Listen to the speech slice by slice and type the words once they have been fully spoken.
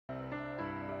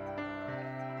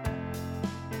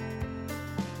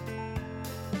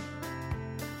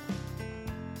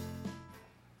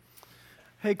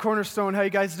Hey, Cornerstone, how you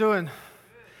guys doing?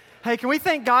 Hey, can we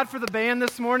thank God for the band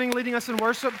this morning leading us in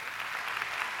worship?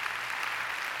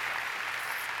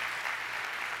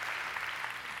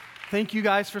 Thank you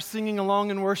guys for singing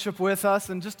along in worship with us,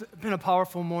 and just been a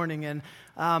powerful morning. And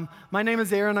my name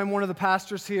is Aaron. I'm one of the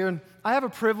pastors here, and I have a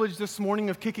privilege this morning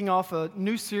of kicking off a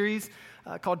new series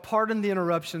called Pardon the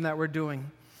Interruption that we're doing.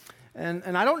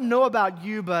 And I don't know about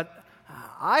you, but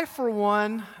I, for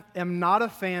one, am not a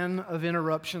fan of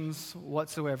interruptions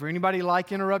whatsoever. Anybody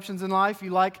like interruptions in life?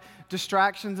 You like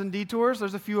distractions and detours?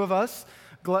 There's a few of us,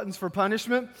 gluttons for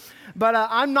punishment. But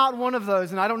I'm not one of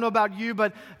those, and I don't know about you,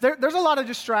 but there's a lot of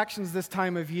distractions this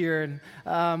time of year.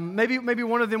 And maybe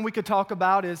one of them we could talk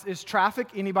about is traffic.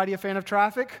 Anybody a fan of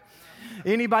traffic?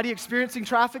 Anybody experiencing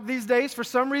traffic these days? For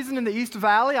some reason in the East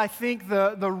Valley, I think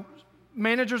the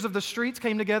managers of the streets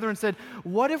came together and said,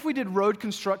 what if we did road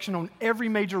construction on every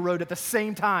major road at the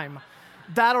same time?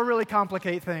 That'll really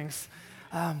complicate things.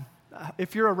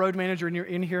 If you're a road manager and you're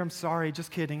in here, I'm sorry,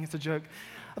 just kidding, it's a joke.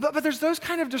 But there's those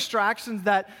kind of distractions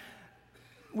that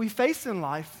we face in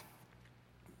life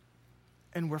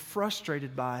and we're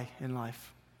frustrated by in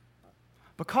life.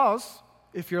 Because,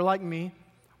 if you're like me,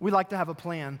 we like to have a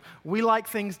plan. We like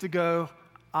things to go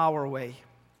our way.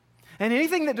 And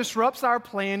anything that disrupts our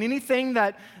plan, anything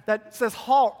that says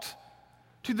halt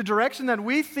to the direction that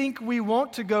we think we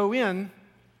want to go in,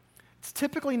 it's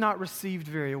typically not received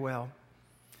very well.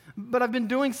 But I've been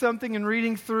doing something and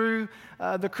reading through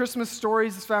the Christmas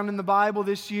stories found in the Bible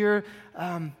this year,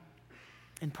 and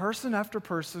person after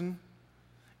person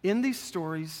in these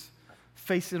stories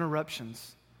face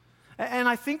interruptions. And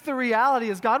I think the reality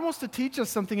is God wants to teach us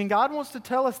something, and God wants to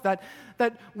tell us that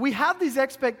we have these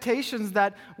expectations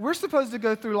that we're supposed to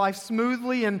go through life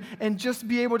smoothly and just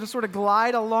be able to sort of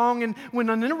glide along. And when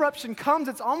an interruption comes,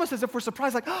 it's almost as if we're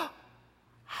surprised, like, oh,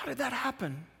 how did that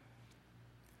happen?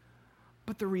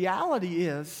 But the reality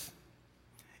is,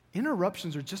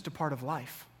 interruptions are just a part of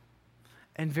life.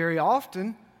 And very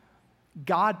often,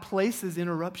 God places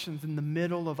interruptions in the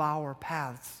middle of our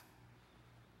paths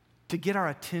to get our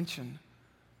attention,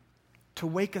 to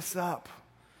wake us up.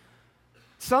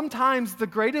 Sometimes the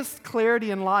greatest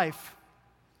clarity in life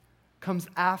comes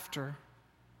after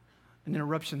an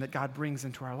interruption that God brings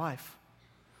into our life.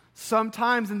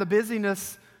 Sometimes in the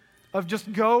busyness of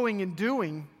just going and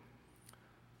doing,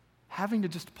 having to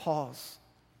just pause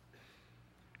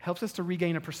helps us to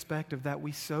regain a perspective that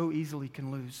we so easily can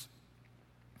lose.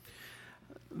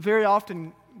 Very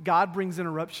often, God brings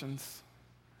interruptions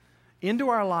into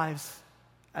our lives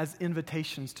as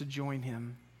invitations to join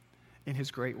Him in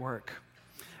His great work.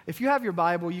 If you have your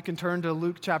Bible, you can turn to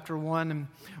Luke chapter 1, and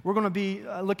we're going to be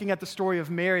looking at the story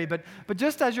of Mary. But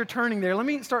just as you're turning there, let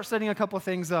me start setting a couple of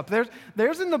things up.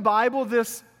 There's in the Bible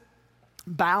this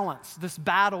balance, this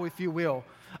battle, if you will,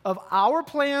 of our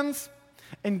plans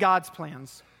and God's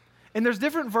plans. And there's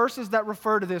different verses that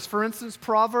refer to this. For instance,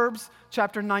 Proverbs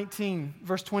chapter 19,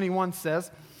 verse 21 says,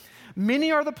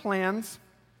 "Many are the plans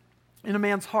in a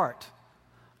man's heart,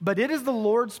 but it is the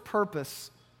Lord's purpose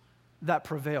that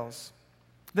prevails."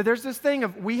 That there's this thing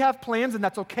of we have plans, and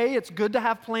that's okay. It's good to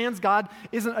have plans. God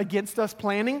isn't against us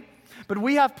planning, but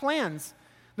we have plans.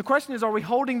 The question is, are we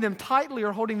holding them tightly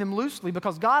or holding them loosely?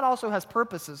 Because God also has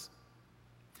purposes.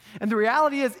 And the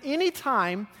reality is, any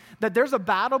time that there's a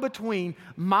battle between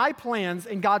my plans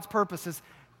and God's purposes,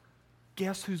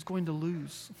 guess who's going to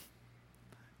lose?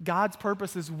 God's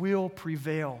purposes will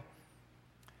prevail.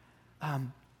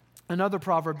 Another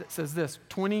proverb that says this,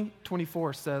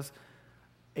 20:24 says,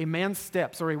 "A man's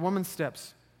steps or a woman's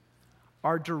steps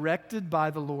are directed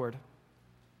by the Lord.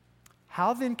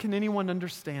 How then can anyone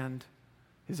understand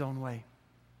his own way?"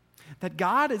 That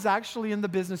God is actually in the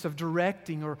business of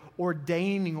directing or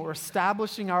ordaining or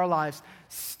establishing our lives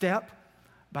step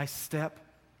by step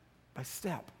by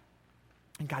step.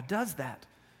 And God does that.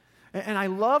 And I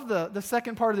love the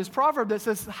second part of this proverb that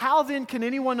says, how then can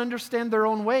anyone understand their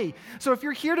own way? So if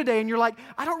you're here today and you're like,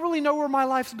 I don't really know where my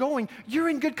life's going, you're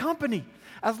in good company.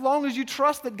 As long as you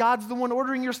trust that God's the one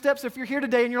ordering your steps. If you're here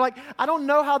today and you're like, I don't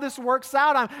know how this works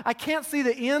out, I can't see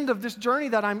the end of this journey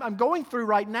that I'm going through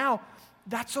right now,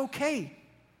 that's okay.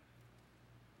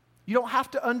 You don't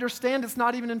have to understand. It's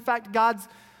not even, in fact, God's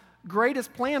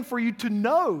greatest plan for you to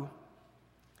know.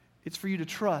 It's for you to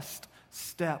trust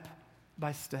step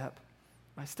by step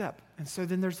by step. And so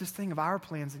then there's this thing of our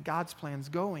plans and God's plans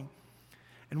going.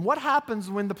 And what happens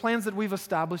when the plans that we've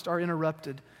established are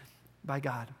interrupted by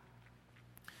God?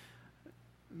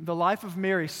 The life of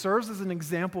Mary serves as an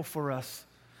example for us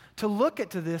to look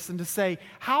at to this and to say,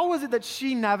 how is it that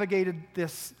she navigated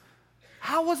this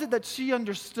How was it that she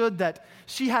understood that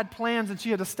she had plans and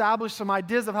she had established some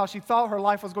ideas of how she thought her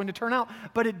life was going to turn out,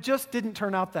 but it just didn't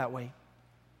turn out that way?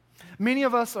 Many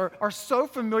of us are so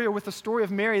familiar with the story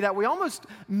of Mary that we almost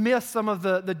miss some of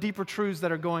the deeper truths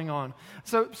that are going on.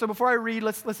 So before I read,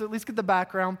 let's at least get the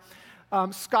background.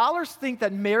 Scholars think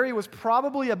that Mary was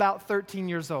probably about 13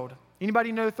 years old.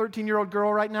 Anybody know a 13-year-old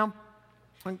girl right now?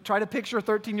 Try to picture a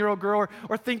 13-year-old girl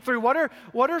or think through what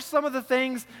are some of the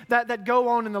things that go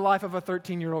on in the life of a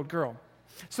 13-year-old girl.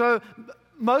 So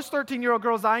most 13-year-old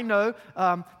girls I know,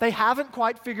 they haven't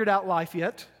quite figured out life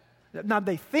yet. Now,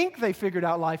 they think they figured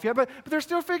out life yet, but they're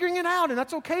still figuring it out, and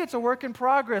that's okay. It's a work in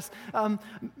progress.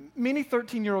 Many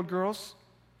 13-year-old girls,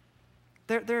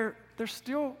 they're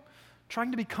still trying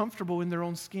to be comfortable in their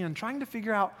own skin, trying to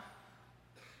figure out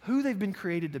who they've been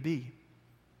created to be.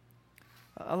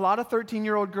 A lot of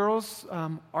 13-year-old girls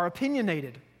are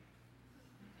opinionated,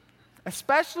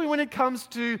 especially when it comes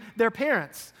to their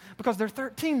parents, because they're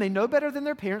 13. They know better than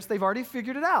their parents. They've already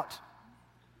figured it out.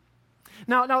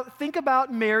 Now think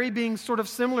about Mary being sort of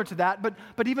similar to that,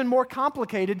 but even more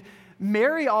complicated.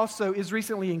 Mary also is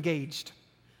recently engaged.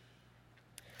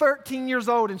 13 years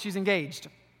old and she's engaged.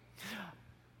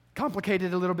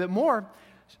 Complicated a little bit more.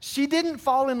 She didn't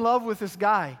fall in love with this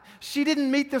guy. She didn't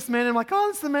meet this man and like, oh,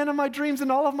 it's the man of my dreams. In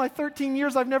all of my 13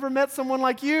 years, I've never met someone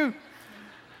like you.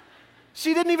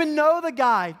 She didn't even know the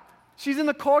guy. She's in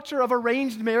the culture of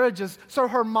arranged marriages. So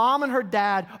her mom and her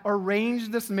dad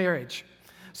arranged this marriage.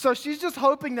 So she's just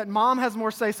hoping that mom has more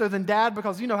say-so than dad,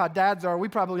 because you know how dads are. We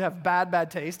probably have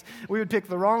bad taste. We would pick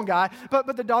the wrong guy.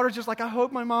 But the daughter's just like, I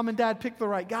hope my mom and dad pick the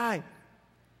right guy.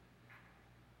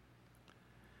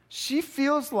 She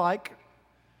feels like,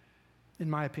 in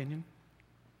my opinion,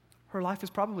 her life is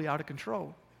probably out of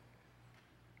control.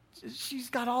 She's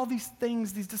got all these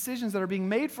things, these decisions that are being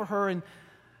made for her, and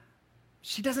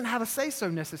she doesn't have a say-so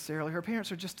necessarily. Her parents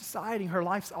are just deciding. Her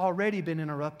life's already been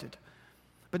interrupted.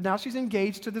 But now she's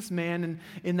engaged to this man, and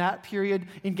in that period,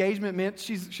 engagement meant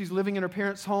she's living in her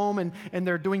parents' home, and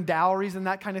they're doing dowries and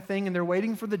that kind of thing, and they're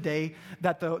waiting for the day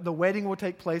that the wedding will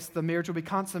take place, the marriage will be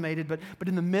consummated. But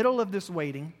in the middle of this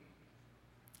waiting,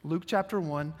 Luke chapter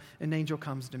 1, an angel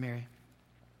comes to Mary.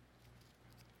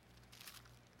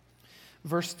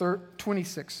 Verse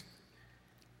 26.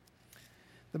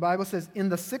 The Bible says, in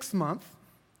the 6th month,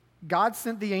 God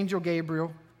sent the angel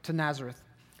Gabriel to Nazareth,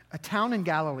 a town in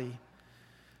Galilee,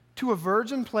 to a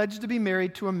virgin pledged to be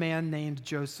married to a man named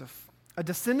Joseph, a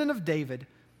descendant of David.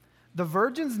 The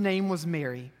virgin's name was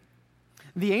Mary.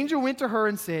 The angel went to her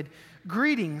and said,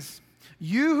 greetings,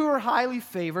 you who are highly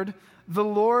favored, the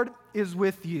Lord is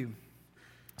with you.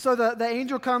 So the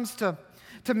angel comes to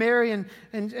Mary,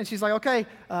 and she's like, okay,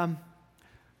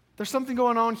 there's something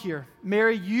going on here.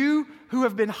 Mary, you who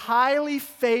have been highly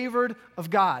favored of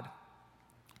God.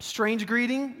 Strange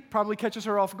greeting, probably catches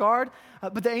her off guard.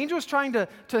 But the angel is trying to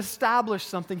establish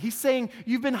something. He's saying,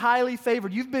 you've been highly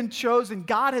favored. You've been chosen.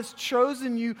 God has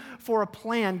chosen you for a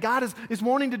plan. God is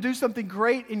wanting to do something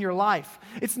great in your life.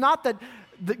 It's not that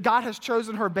God has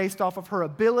chosen her based off of her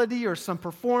ability or some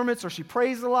performance or she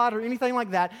prays a lot or anything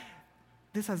like that.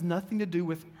 This has nothing to do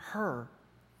with her.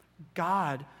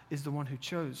 God is the one who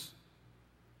chose.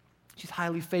 She's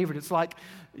highly favored. It's like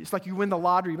you win the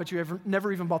lottery, but you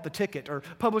never even bought the ticket. Or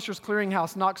Publishers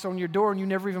Clearinghouse knocks on your door and you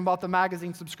never even bought the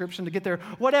magazine subscription to get there.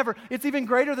 Whatever. It's even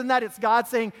greater than that. It's God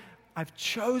saying, I've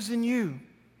chosen you.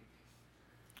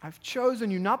 I've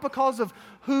chosen you, not because of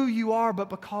who you are, but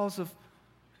because of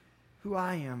who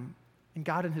I am. And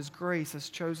God in His grace has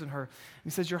chosen her. And He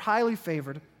says, you're highly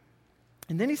favored.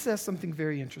 And then He says something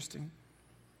very interesting.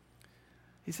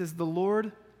 He says, the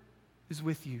Lord is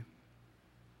with you.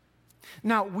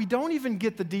 Now, we don't even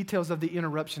get the details of the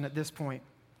interruption at this point.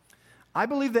 I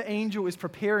believe the angel is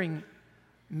preparing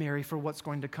Mary for what's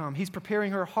going to come. He's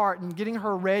preparing her heart and getting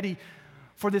her ready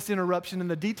for this interruption and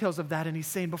the details of that. And he's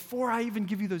saying, before I even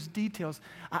give you those details,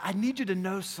 I need you to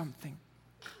know something.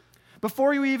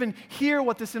 Before you even hear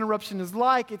what this interruption is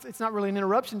like, it's not really an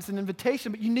interruption, it's an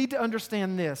invitation, but you need to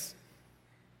understand this.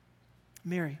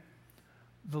 Mary,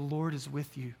 the Lord is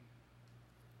with you.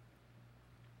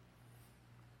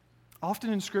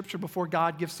 Often in Scripture, before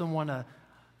God gives someone a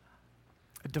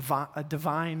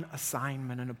divine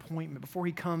assignment, an appointment, before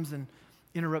He comes and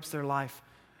interrupts their life,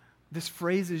 this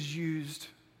phrase is used,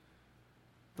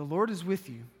 the Lord is with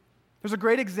you. There's a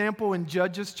great example in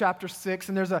Judges chapter 6,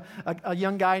 and there's a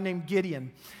young guy named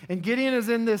Gideon. And Gideon is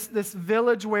in this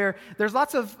village where there's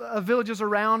lots of villages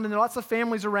around, and there are lots of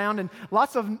families around, and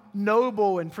lots of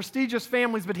noble and prestigious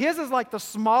families, but his is like the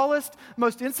smallest,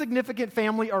 most insignificant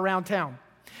family around town.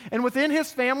 And within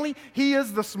his family, he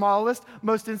is the smallest,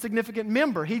 most insignificant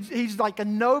member. He's like a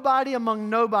nobody among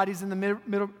nobodies in the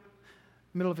middle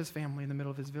of his family, in the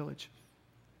middle of his village.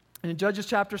 And in Judges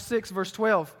chapter 6, verse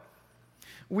 12,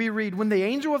 we read, when the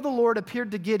angel of the Lord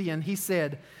appeared to Gideon, he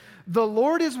said, "The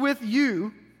Lord is with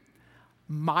you,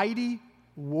 mighty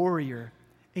warrior."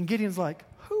 And Gideon's like,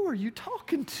 who are you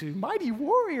talking to? Mighty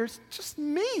warriors, just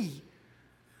me.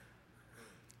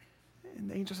 And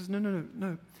the angel says,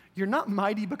 no. You're not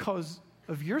mighty because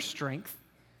of your strength.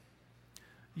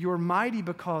 You're mighty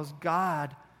because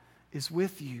God is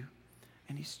with you,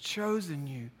 and he's chosen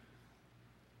you.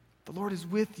 The Lord is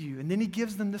with you. And then he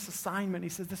gives them this assignment. He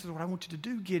says, this is what I want you to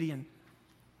do, Gideon.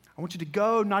 I want you to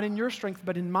go, not in your strength,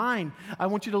 but in mine. I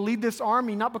want you to lead this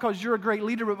army, not because you're a great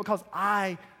leader, but because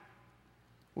I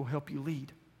will help you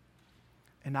lead.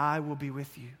 And I will be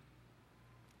with you.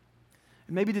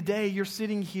 And maybe today you're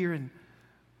sitting here and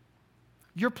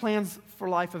your plans for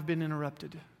life have been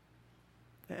interrupted.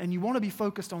 And you want to be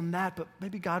focused on that, but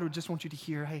maybe God would just want you to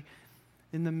hear, hey,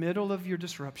 in the middle of your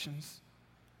disruptions,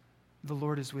 the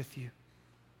Lord is with you.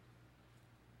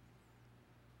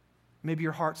 Maybe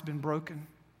your heart's been broken.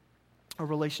 A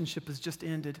relationship has just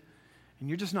ended, and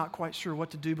you're just not quite sure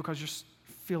what to do because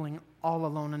you're feeling all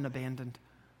alone and abandoned.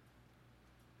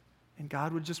 And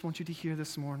God would just want you to hear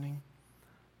this morning,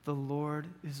 the Lord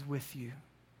is with you.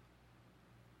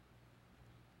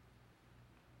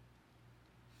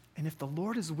 And if the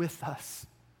Lord is with us,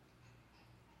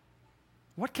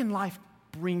 what can life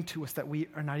bring to us that we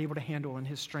are not able to handle in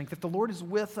his strength? If the Lord is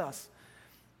with us,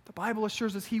 the Bible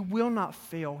assures us he will not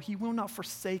fail. He will not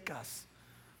forsake us.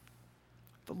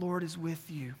 The Lord is with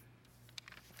you.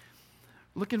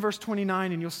 Look in verse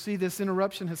 29 and you'll see this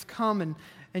interruption has come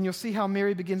and you'll see how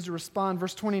Mary begins to respond.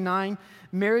 Verse 29,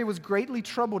 Mary was greatly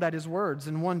troubled at his words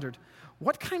and wondered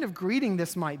what kind of greeting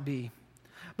this might be.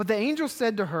 But the angel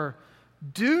said to her,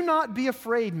 "Do not be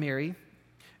afraid, Mary.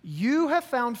 You have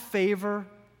found favor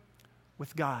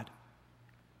with God."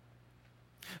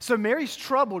 So Mary's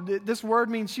troubled. This word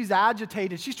means she's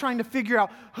agitated. She's trying to figure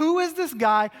out, who is this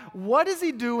guy? What is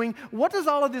he doing? What does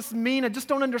all of this mean? I just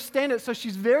don't understand it. So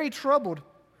she's very troubled.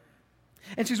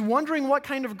 And she's wondering what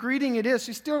kind of greeting it is.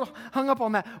 She's still hung up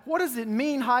on that. What does it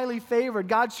mean, highly favored?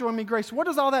 God showing me grace. What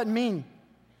does all that mean?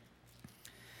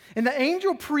 And the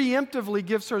angel preemptively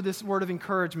gives her this word of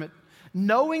encouragement.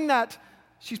 Knowing that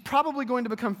she's probably going to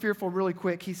become fearful really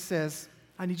quick, he says,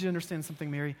 I need you to understand something,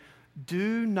 Mary.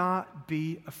 Do not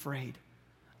be afraid.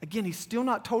 Again, he's still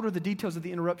not told her the details of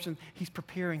the interruption. He's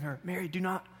preparing her. Mary, do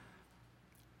not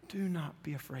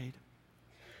be afraid.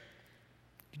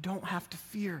 You don't have to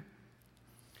fear.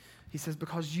 He says,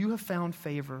 because you have found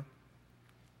favor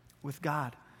with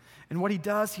God. And what he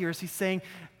does here is he's saying,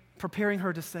 preparing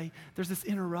her to say, there's this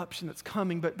interruption that's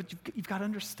coming, but you've got to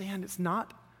understand it's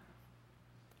not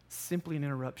simply an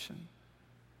interruption.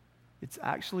 It's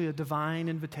actually a divine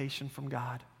invitation from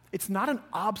God. It's not an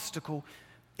obstacle.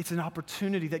 It's an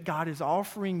opportunity that God is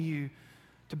offering you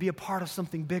to be a part of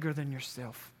something bigger than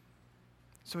yourself.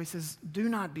 So he says, do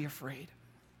not be afraid.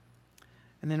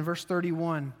 And then in verse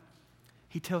 31,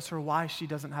 he tells her why she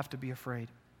doesn't have to be afraid.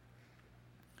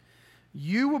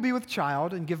 You will be with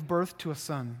child and give birth to a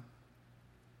son,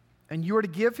 and you are to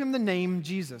give him the name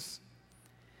Jesus.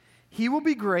 He will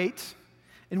be great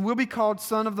and will be called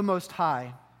Son of the Most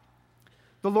High.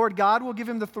 The Lord God will give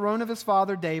him the throne of his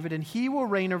father David, and he will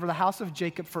reign over the house of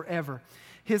Jacob forever.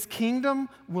 His kingdom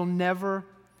will never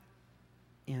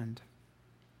end.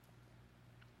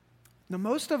 Now,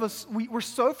 most of us, we're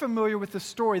so familiar with this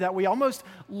story that we almost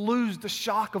lose the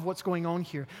shock of what's going on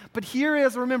here. But here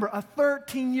is, remember, a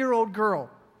 13-year-old girl.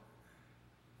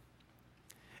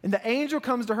 And the angel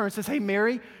comes to her and says, hey,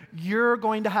 Mary, you're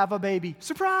going to have a baby.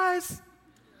 Surprise!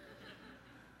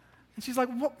 And she's like,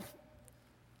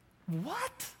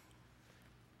 what?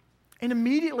 And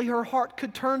immediately her heart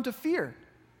could turn to fear.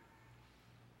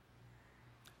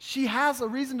 She has a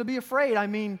reason to be afraid. I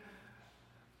mean,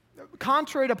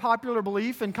 contrary to popular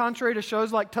belief and contrary to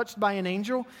shows like Touched by an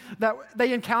Angel, that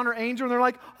they encounter an angel and they're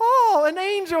like, oh, an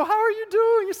angel, how are you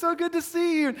doing? It's so good to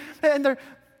see you. And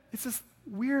it's this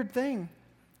weird thing.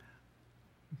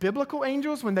 Biblical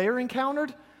angels, when they are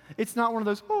encountered, it's not one of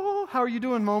those, oh, how are you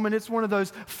doing moment. It's one of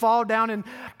those fall down and,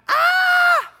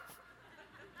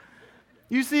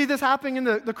 You see this happening in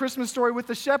the Christmas story with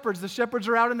the shepherds. The shepherds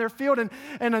are out in their field and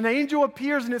an angel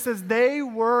appears and it says they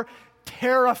were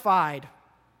terrified.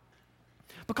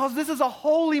 Because this is a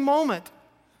holy moment.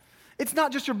 It's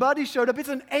not just your buddy showed up. It's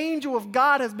an angel of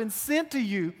God has been sent to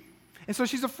you. And so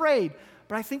she's afraid.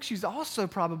 But I think she's also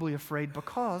probably afraid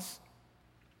because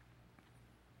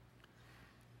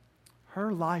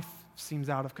her life seems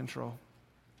out of control.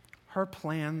 her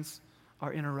plans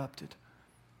are interrupted.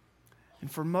 And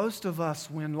for most of us,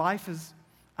 when life is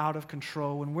out of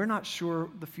control, when we're not sure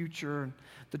the future and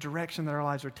the direction that our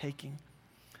lives are taking,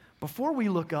 before we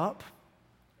look up,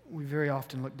 we very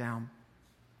often look down.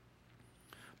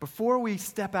 Before we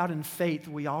step out in faith,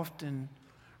 we often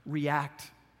react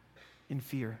in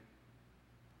fear.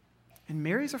 And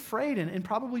Mary's afraid, and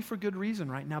probably for good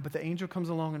reason right now, but the angel comes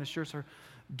along and assures her,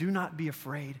 do not be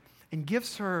afraid, and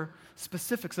gives her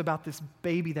specifics about this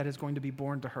baby that is going to be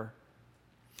born to her.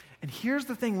 And here's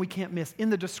the thing we can't miss.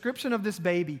 In the description of this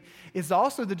baby is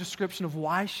also the description of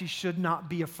why she should not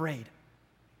be afraid.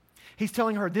 He's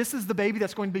telling her, this is the baby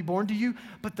that's going to be born to you,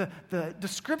 but the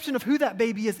description of who that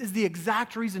baby is the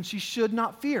exact reason she should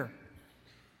not fear.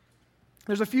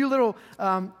 There's a few little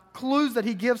clues that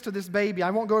he gives to this baby. I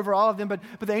won't go over all of them, but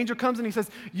the angel comes and he says,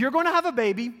 you're going to have a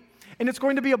baby, and it's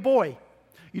going to be a boy.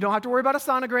 You don't have to worry about a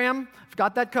sonogram. I've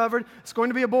got that covered. It's going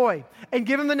to be a boy. And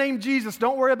give him the name Jesus.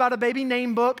 Don't worry about a baby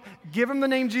name book. Give him the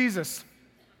name Jesus,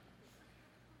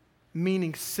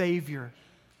 meaning Savior,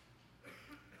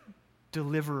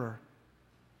 Deliverer.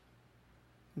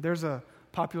 There's a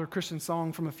popular Christian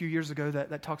song from a few years ago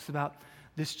that talks about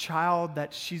this child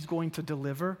that she's going to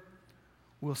deliver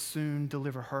will soon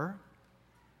deliver her.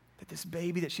 That this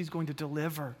baby that she's going to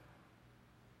deliver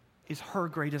is her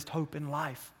greatest hope in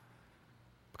life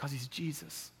because he's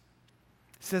Jesus.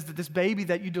 It says that this baby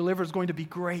that you deliver is going to be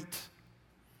great.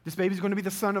 This baby is going to be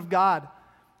the Son of God.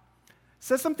 It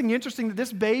says something interesting that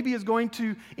this baby is going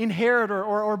to inherit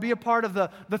or be a part of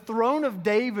the throne of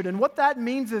David. And what that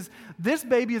means is this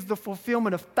baby is the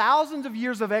fulfillment of thousands of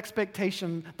years of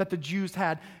expectation that the Jews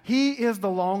had. He is the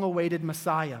long-awaited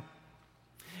Messiah.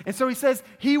 And so he says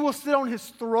he will sit on his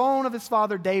throne of his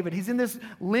father David. He's in this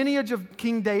lineage of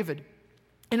King David.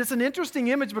 And it's an interesting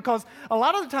image because a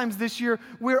lot of the times this year,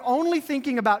 we're only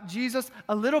thinking about Jesus,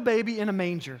 a little baby in a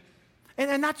manger.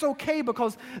 And that's okay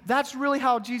because that's really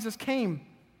how Jesus came.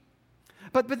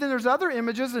 But then there's other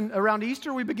images, and around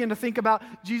Easter we begin to think about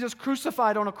Jesus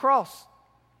crucified on a cross.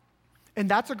 And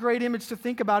that's a great image to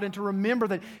think about and to remember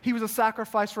that he was a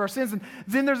sacrifice for our sins. And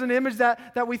then there's an image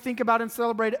that we think about and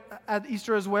celebrate at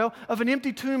Easter as well of an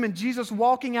empty tomb and Jesus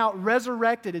walking out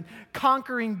resurrected and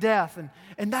conquering death.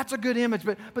 And that's a good image.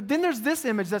 But then there's this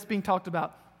image that's being talked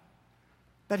about,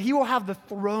 that he will have the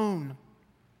throne.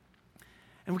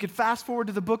 And we could fast forward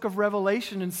to the book of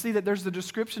Revelation and see that there's the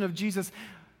description of Jesus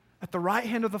at the right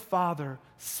hand of the Father,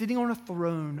 sitting on a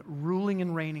throne, ruling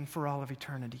and reigning for all of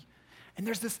eternity. And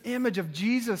there's this image of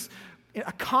Jesus,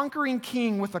 a conquering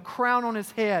king with a crown on his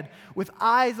head, with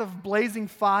eyes of blazing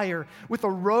fire, with a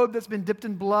robe that's been dipped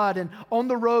in blood, and on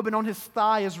the robe and on his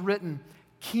thigh is written,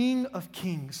 King of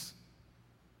Kings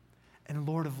and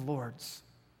Lord of Lords.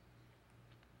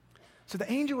 So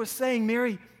the angel was saying,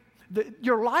 Mary,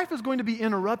 your life is going to be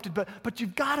interrupted, but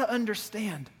you've got to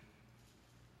understand,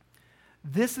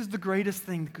 this is the greatest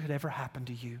thing that could ever happen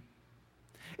to you.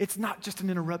 It's not just an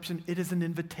interruption, it is an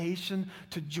invitation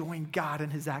to join God in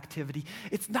his activity.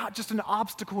 It's not just an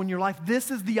obstacle in your life.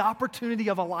 This is the opportunity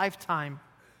of a lifetime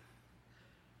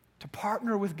to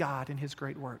partner with God in his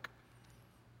great work.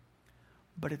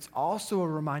 But it's also a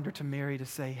reminder to Mary to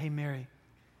say, hey, Mary,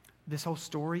 this whole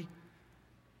story,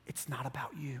 it's not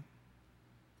about you.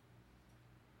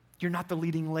 You're not the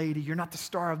leading lady. You're not the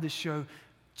star of this show.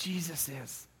 Jesus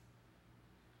is.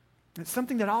 It's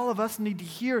something that all of us need to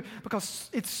hear because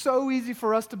it's so easy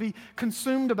for us to be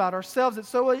consumed about ourselves. It's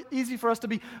so easy for us to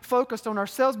be focused on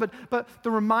ourselves. But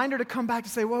the reminder to come back to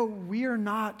say, whoa, we are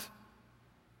not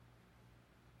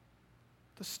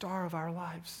the star of our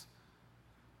lives.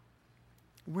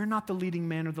 We're not the leading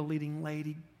man or the leading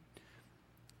lady.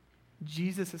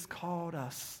 Jesus has called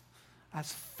us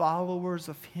as followers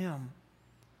of him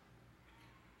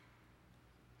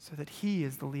so that he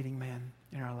is the leading man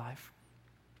in our life.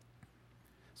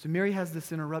 So Mary has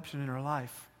this interruption in her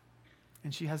life,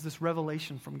 and she has this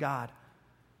revelation from God.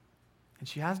 And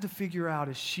she has to figure out,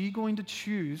 is she going to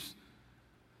choose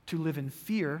to live in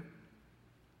fear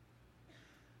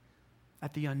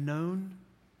at the unknown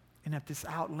and at this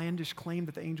outlandish claim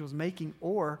that the angel is making,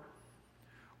 or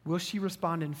will she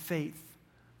respond in faith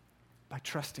by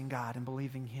trusting God and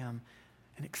believing him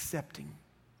and accepting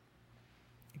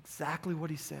exactly what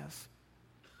he says?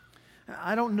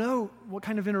 I don't know what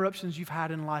kind of interruptions you've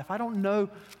had in life. I don't know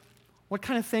what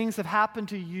kind of things have happened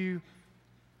to you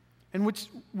and which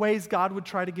ways God would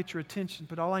try to get your attention.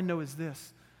 But all I know is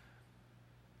this.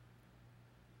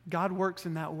 God works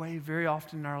in that way very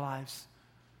often in our lives.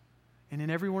 And in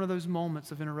every one of those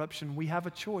moments of interruption, we have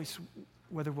a choice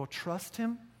whether we'll trust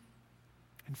him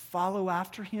and follow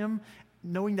after him,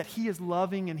 knowing that he is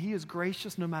loving and he is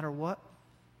gracious no matter what,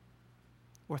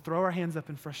 or throw our hands up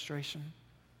in frustration.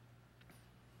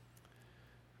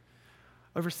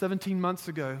 Over 17 months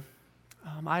ago,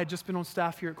 I had just been on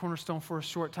staff here at Cornerstone for a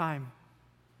short time,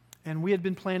 and we had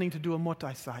been planning to do a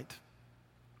multi-site.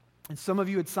 And some of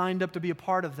you had signed up to be a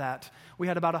part of that. We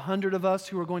had about 100 of us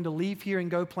who were going to leave here and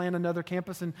go plan another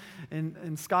campus in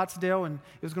Scottsdale, and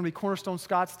it was going to be Cornerstone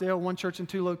Scottsdale, one church in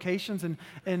 2 locations.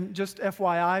 And just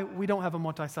FYI, we don't have a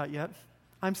multi-site yet.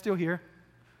 I'm still here.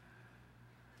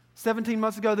 17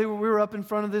 months ago, we were up in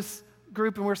front of this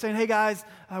group and we were saying, hey guys,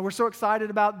 we're so excited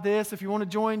about this. If you want to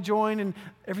join. And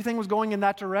everything was going in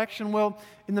that direction. Well,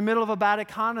 in the middle of a bad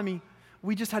economy,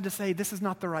 we just had to say, this is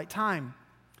not the right time.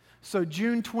 So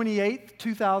June 28th,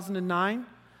 2009,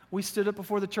 we stood up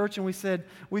before the church and we said,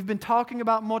 we've been talking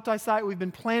about multi-site, we've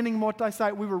been planning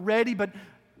multi-site, we were ready, but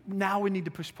now we need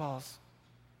to push pause.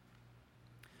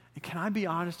 And can I be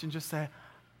honest and just say,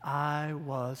 I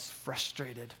was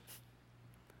frustrated.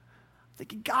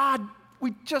 Thinking, God,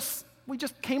 we just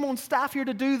came on staff here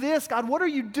to do this. God, what are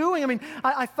you doing? I mean,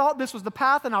 I thought this was the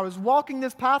path and I was walking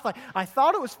this path. I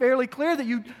thought it was fairly clear that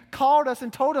you called us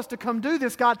and told us to come do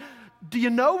this. God, do you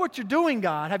know what you're doing,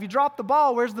 God? Have you dropped the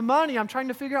ball? Where's the money? I'm trying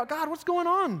to figure out, God, what's going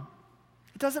on?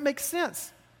 It doesn't make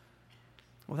sense.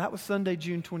 Well, that was Sunday,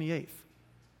 June 28th.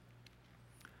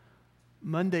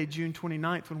 Monday, June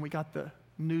 29th, when we got the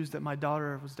news that my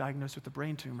daughter was diagnosed with a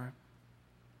brain tumor,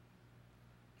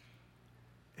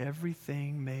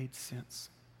 everything made sense.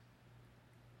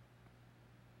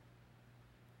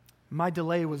 My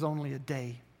delay was only a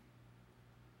day.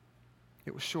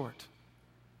 It was short.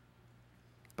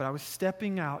 But I was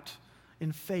stepping out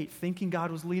in faith, thinking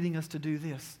God was leading us to do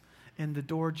this, and the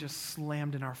door just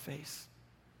slammed in our face.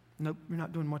 Nope, you're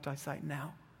not doing multi-site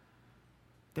now.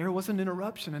 There was an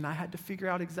interruption, and I had to figure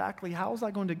out exactly how was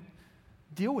I going to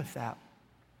deal with that.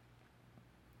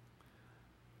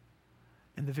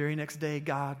 And the very next day,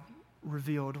 God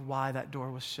revealed why that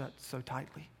door was shut so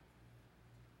tightly.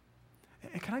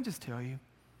 And can I just tell you,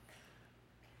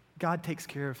 God takes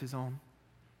care of his own.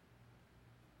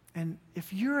 And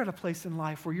if you're at a place in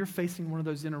life where you're facing one of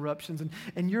those interruptions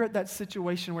and you're at that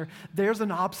situation where there's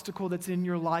an obstacle that's in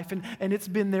your life and it's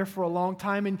been there for a long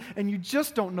time and you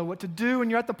just don't know what to do and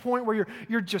you're at the point where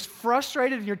you're just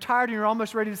frustrated and you're tired and you're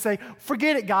almost ready to say,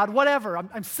 forget it, God, whatever.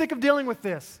 I'm sick of dealing with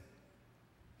this.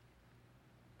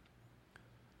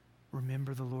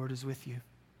 Remember, the Lord is with you.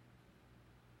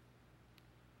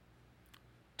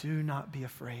 Do not be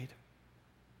afraid.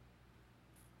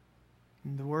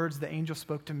 And the words the angel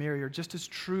spoke to Mary are just as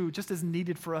true, just as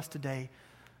needed for us today.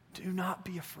 Do not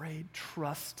be afraid.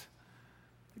 Trust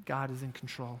that God is in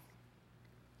control.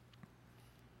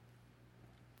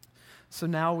 So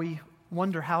now we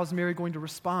wonder, how is Mary going to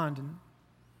respond? And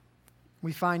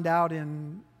we find out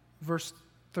in verse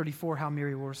 34 how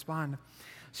Mary will respond.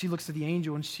 She looks at the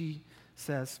angel and she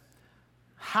says,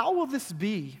 "How will this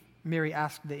be?" Mary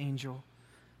asked the angel,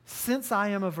 "since I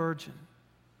am a virgin."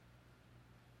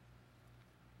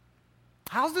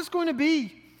 How's this going to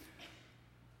be?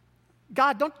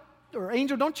 God,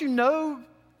 angel, don't you know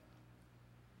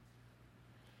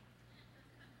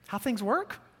how things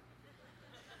work?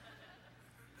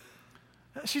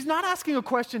 She's not asking a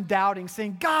question doubting,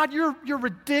 saying, God, you're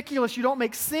ridiculous. You don't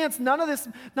make sense. None of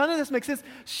this makes sense.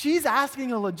 She's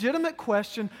asking a legitimate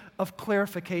question of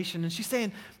clarification. And she's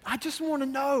saying, I just want to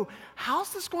know,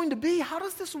 how's this going to be? How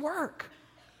does this work?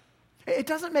 It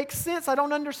doesn't make sense. I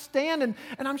don't understand. And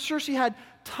I'm sure she had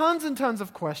tons and tons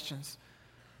of questions,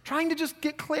 trying to just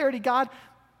get clarity. God,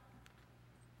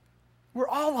 we're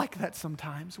all like that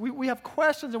sometimes. We have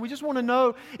questions and we just want to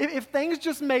know if things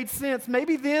just made sense,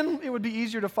 maybe then it would be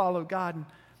easier to follow God.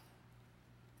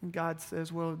 And God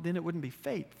says, well, then it wouldn't be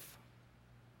faith.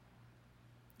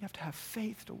 You have to have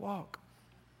faith to walk.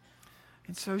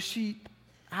 And so she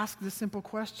asked this simple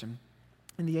question,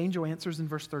 and the angel answers in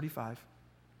verse 35.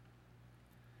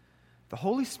 The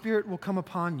Holy Spirit will come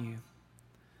upon you,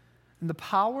 and the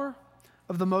power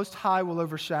of the Most High will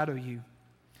overshadow you.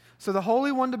 So the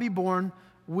Holy One to be born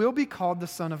will be called the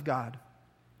Son of God.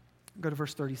 Go to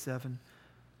verse 37.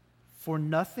 For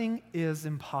nothing is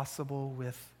impossible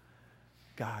with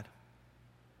God.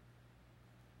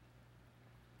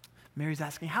 Mary's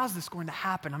asking, how's this going to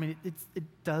happen? I mean,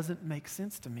 it doesn't make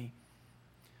sense to me.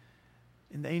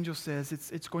 And the angel says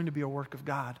it's going to be a work of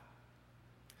God.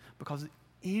 Because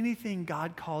anything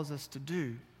God calls us to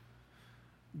do,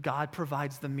 God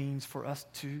provides the means for us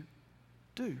to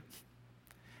do.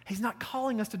 He's not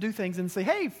calling us to do things and say,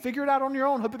 hey, figure it out on your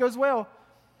own, hope it goes well.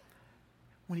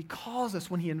 When he calls us,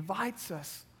 when he invites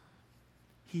us,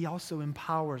 he also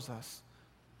empowers us.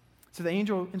 So the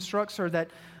angel instructs her that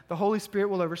the Holy Spirit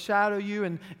will overshadow you,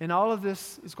 and all of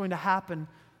this is going to happen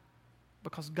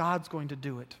because God's going to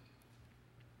do it.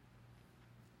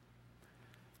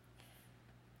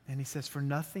 And he says, for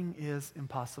nothing is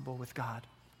impossible with God.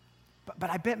 But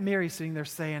I bet Mary's sitting there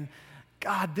saying,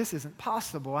 God, this isn't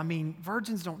possible. I mean,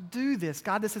 virgins don't do this.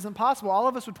 God, this isn't possible. All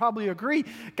of us would probably agree,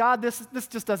 God, this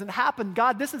just doesn't happen.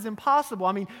 God, this is impossible.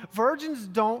 I mean, virgins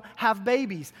don't have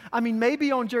babies. I mean,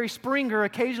 maybe on Jerry Springer,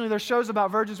 occasionally there's shows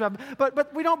about virgins who have,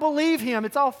 but we don't believe him.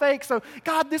 It's all fake. So,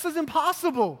 God, this is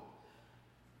impossible.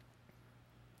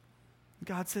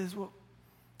 God says, well,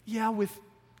 yeah, with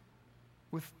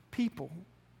people,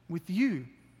 with you,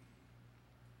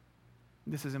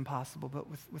 this is impossible, but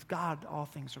with God, all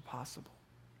things are possible.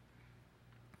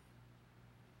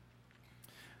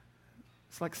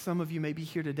 It's like some of you may be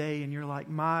here today and you're like,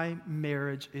 my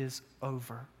marriage is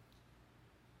over.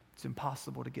 It's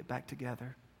impossible to get back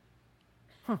together.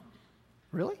 Huh,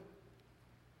 really?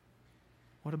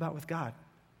 What about with God?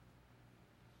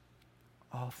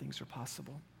 All things are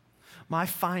possible. My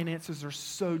finances are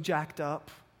so jacked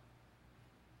up.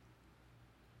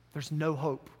 There's no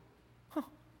hope.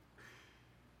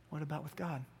 What about with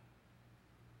God?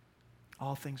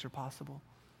 All things are possible.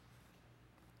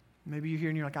 Maybe you're here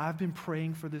and you're like, I've been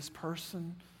praying for this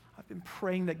person. I've been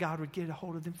praying that God would get a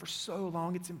hold of them for so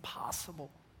long. It's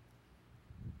impossible.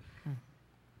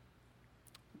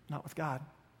 Not with God.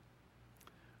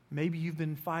 Maybe you've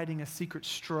been fighting a secret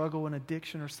struggle, an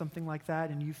addiction or something like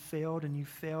that, and you failed and you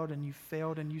failed and you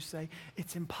failed, and you say,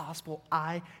 it's impossible.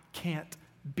 I can't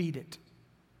beat it.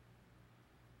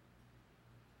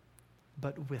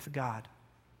 But with God,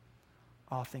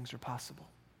 all things are possible.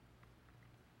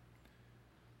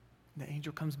 The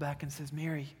angel comes back and says,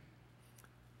 Mary,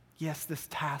 yes, this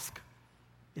task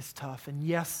is tough, and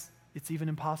yes, it's even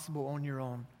impossible on your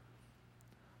own,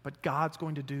 but God's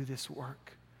going to do this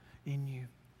work in you.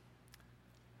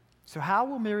 So how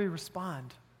will Mary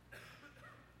respond?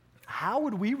 How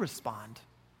would we respond?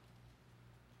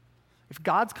 If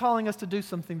God's calling us to do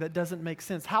something that doesn't make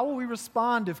sense, how will we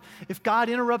respond if God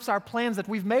interrupts our plans that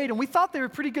we've made and we thought they were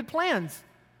pretty good plans?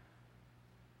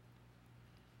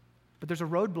 But there's a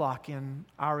roadblock in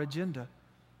our agenda.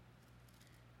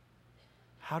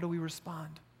 How do we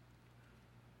respond?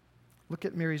 Look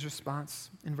at Mary's response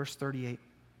in verse 38.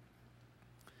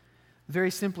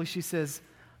 Very simply, she says,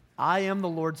 I am the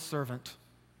Lord's servant.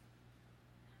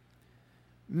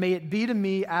 May it be to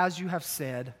me as you have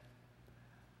said.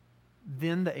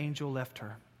 Then the angel left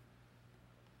her.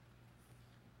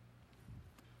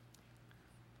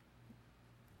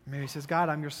 Mary says, God,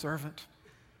 I'm your servant.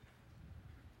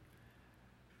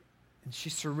 And she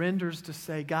surrenders to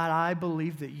say, God, I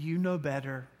believe that you know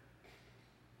better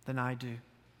than I do.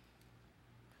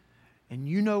 And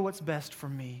you know what's best for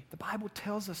me. The Bible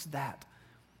tells us that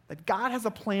God has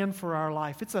a plan for our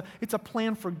life. It's a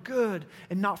plan for good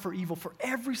and not for evil. For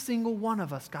every single one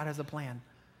of us, God has a plan.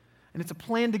 And it's a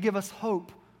plan to give us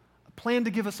hope, a plan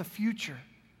to give us a future.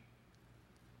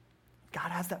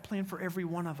 God has that plan for every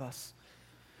one of us.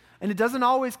 And it doesn't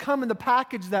always come in the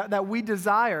package that we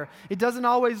desire. It doesn't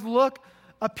always look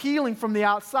appealing from the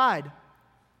outside.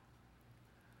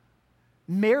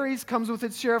 Mary's comes with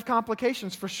its share of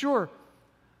complications, for sure.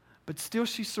 But still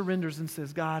she surrenders and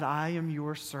says, God, I am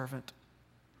your servant.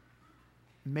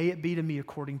 May it be to me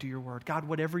according to your word. God,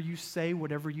 whatever you say,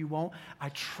 whatever you want, I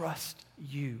trust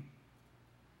you.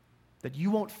 That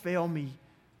you won't fail me.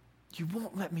 You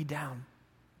won't let me down.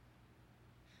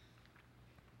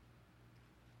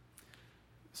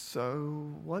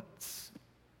 So, what's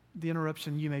the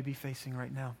interruption you may be facing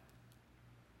right now?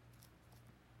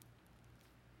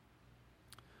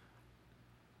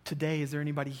 Today, is there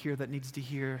anybody here that needs to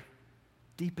hear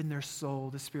deep in their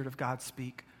soul the Spirit of God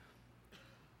speak?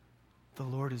 The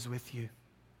Lord is with you.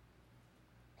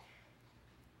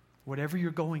 Whatever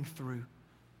you're going through,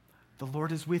 the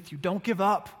Lord is with you. Don't give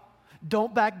up.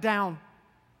 Don't back down.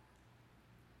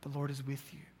 The Lord is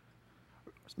with you.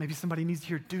 Maybe somebody needs to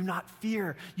hear, do not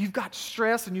fear. You've got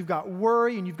stress and you've got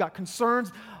worry and you've got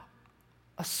concerns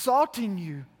assaulting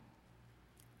you.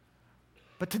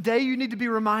 But today you need to be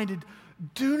reminded,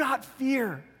 do not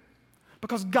fear,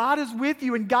 because God is with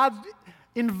you and God's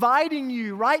inviting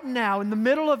you right now in the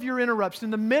middle of your interruption,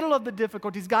 in the middle of the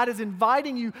difficulties. God is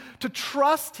inviting you to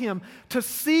trust Him, to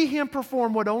see Him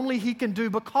perform what only He can do,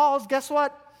 because guess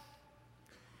what?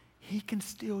 He can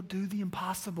still do the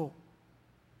impossible.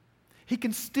 He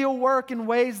can still work in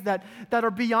ways that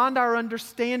are beyond our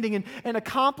understanding and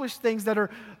accomplish things that are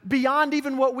beyond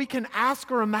even what we can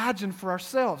ask or imagine for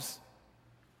ourselves.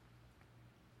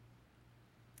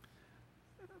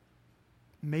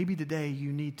 Maybe today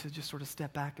you need to just sort of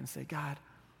step back and say, God,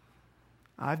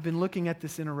 I've been looking at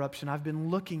this interruption. I've been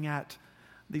looking at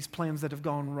these plans that have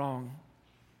gone wrong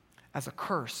as a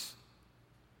curse.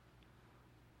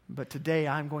 But today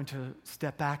I'm going to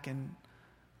step back and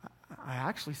I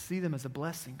actually see them as a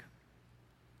blessing.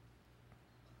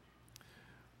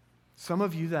 Some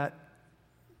of you that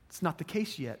it's not the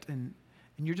case yet, and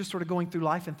you're just sort of going through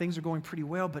life and things are going pretty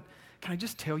well, but can I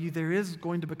just tell you, there is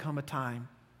going to become a time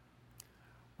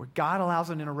where God allows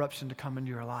an interruption to come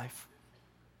into your life.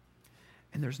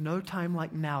 And there's no time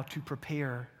like now to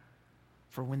prepare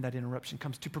for when that interruption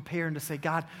comes, to prepare and to say,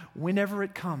 God, whenever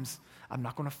it comes, I'm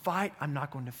not going to fight, I'm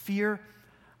not going to fear,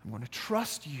 I'm going to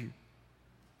trust you.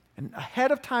 And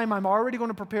ahead of time, I'm already going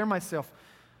to prepare myself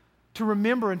to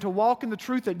remember and to walk in the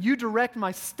truth that you direct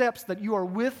my steps, that you are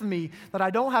with me, that I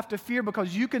don't have to fear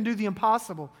because you can do the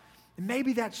impossible. And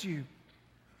maybe that's you.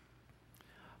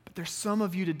 But there's some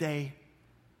of you today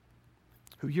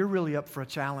who you're really up for a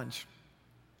challenge.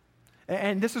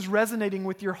 And this is resonating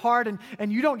with your heart,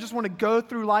 and you don't just want to go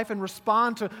through life and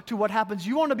respond to what happens.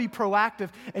 You want to be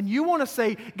proactive, and you want to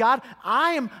say, God,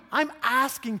 I'm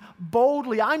asking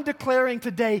boldly, I'm declaring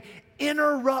today,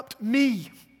 interrupt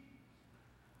me.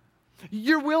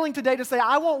 You're willing today to say,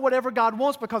 I want whatever God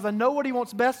wants because I know what He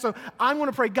wants best, so I'm going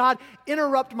to pray, God,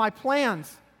 interrupt my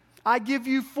plans. I give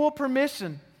you full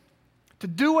permission to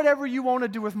do whatever you want to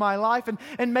do with my life.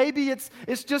 And maybe it's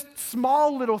just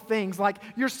small little things like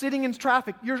you're sitting in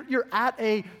traffic, you're at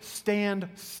a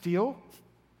standstill.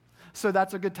 So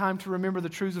that's a good time to remember the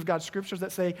truths of God's scriptures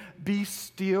that say, be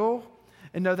still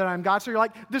and know that I'm God. So you're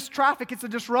like, this traffic, it's a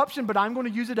disruption, but I'm going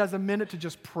to use it as a minute to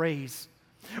just praise.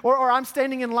 Or I'm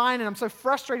standing in line and I'm so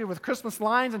frustrated with Christmas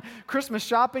lines and Christmas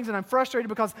shoppings, and I'm frustrated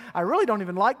because I really don't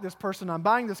even like this person I'm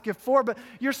buying this gift for, but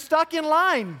you're stuck in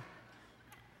line.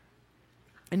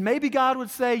 And maybe God would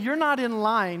say, you're not in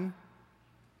line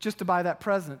just to buy that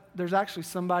present. There's actually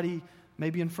somebody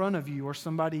maybe in front of you or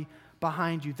somebody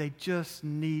behind you. They just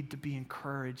need to be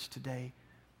encouraged today.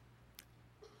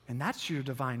 And that's your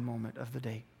divine moment of the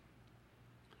day.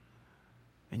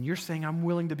 And you're saying, I'm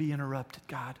willing to be interrupted,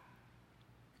 God.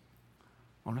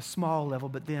 On a small level,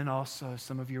 but then also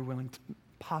some of you are willing to,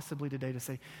 possibly today to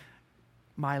say,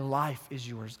 my life is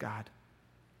yours, God.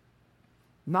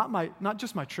 Not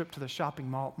just my trip to the shopping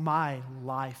mall, my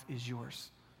life is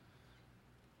yours.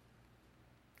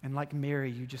 And like Mary,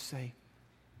 you just say,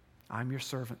 I'm your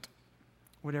servant.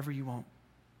 Whatever you want.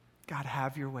 God,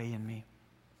 have your way in me.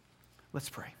 Let's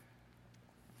pray.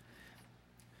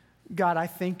 God, I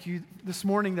thank you this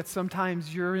morning that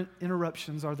sometimes your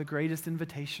interruptions are the greatest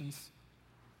invitations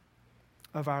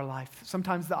of our life.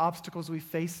 Sometimes the obstacles we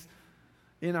face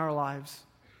in our lives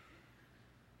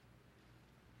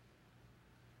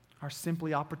are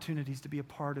simply opportunities to be a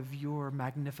part of your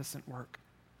magnificent work.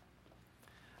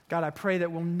 God, I pray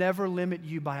that we'll never limit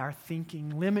you by our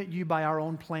thinking, limit you by our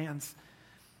own plans,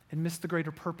 and miss the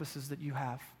greater purposes that you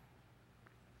have.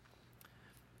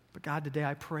 But God, today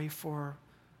I pray for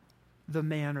the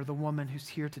man or the woman who's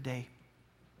here today,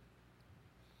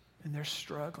 and they're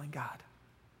struggling, God.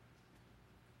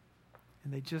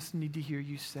 And they just need to hear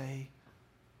you say,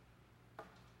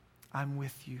 I'm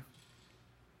with you.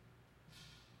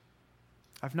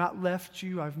 I've not left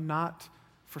you. I've not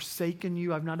forsaken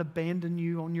you. I've not abandoned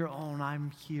you on your own. I'm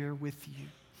here with you.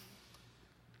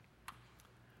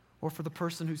 Or for the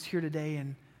person who's here today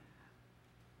and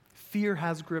fear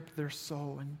has gripped their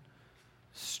soul and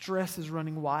stress is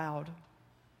running wild,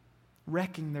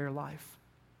 wrecking their life.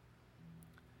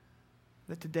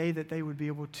 That today that they would be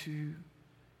able to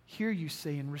hear you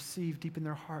say and receive deep in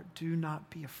their heart, do not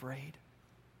be afraid.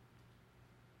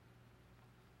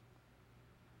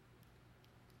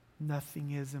 Nothing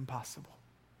is impossible.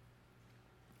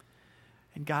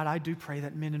 And God, I do pray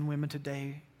that men and women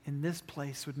today in this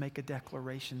place would make a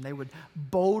declaration. They would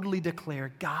boldly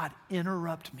declare, God,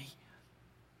 interrupt me.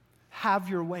 Have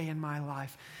your way in my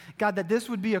life. God, that this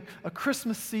would be a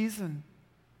Christmas season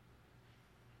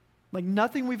like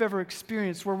nothing we've ever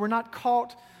experienced, where we're not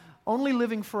caught only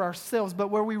living for ourselves, but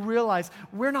where we realize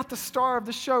we're not the star of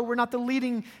the show. We're not the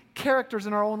leading characters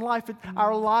in our own life.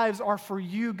 Our lives are for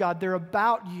you, God. They're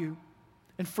about you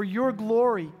and for your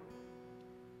glory.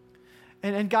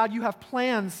 And God, you have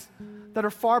plans that are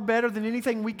far better than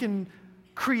anything we can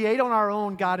create on our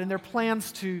own, God. And they're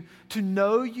plans to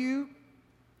know you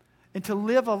and to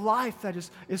live a life that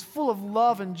is full of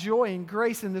love and joy and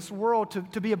grace in this world,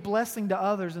 to be a blessing to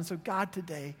others. And so, God,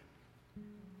 today,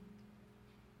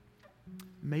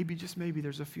 maybe, just maybe,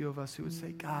 there's a few of us who would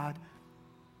say, God,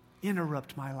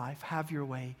 interrupt my life. Have your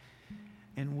way.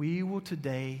 And we will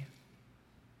today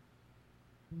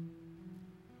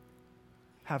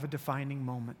have a defining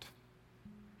moment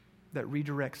that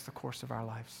redirects the course of our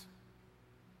lives.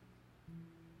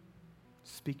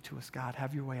 Speak to us, God.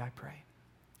 Have your way, I pray.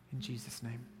 In Jesus'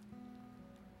 name.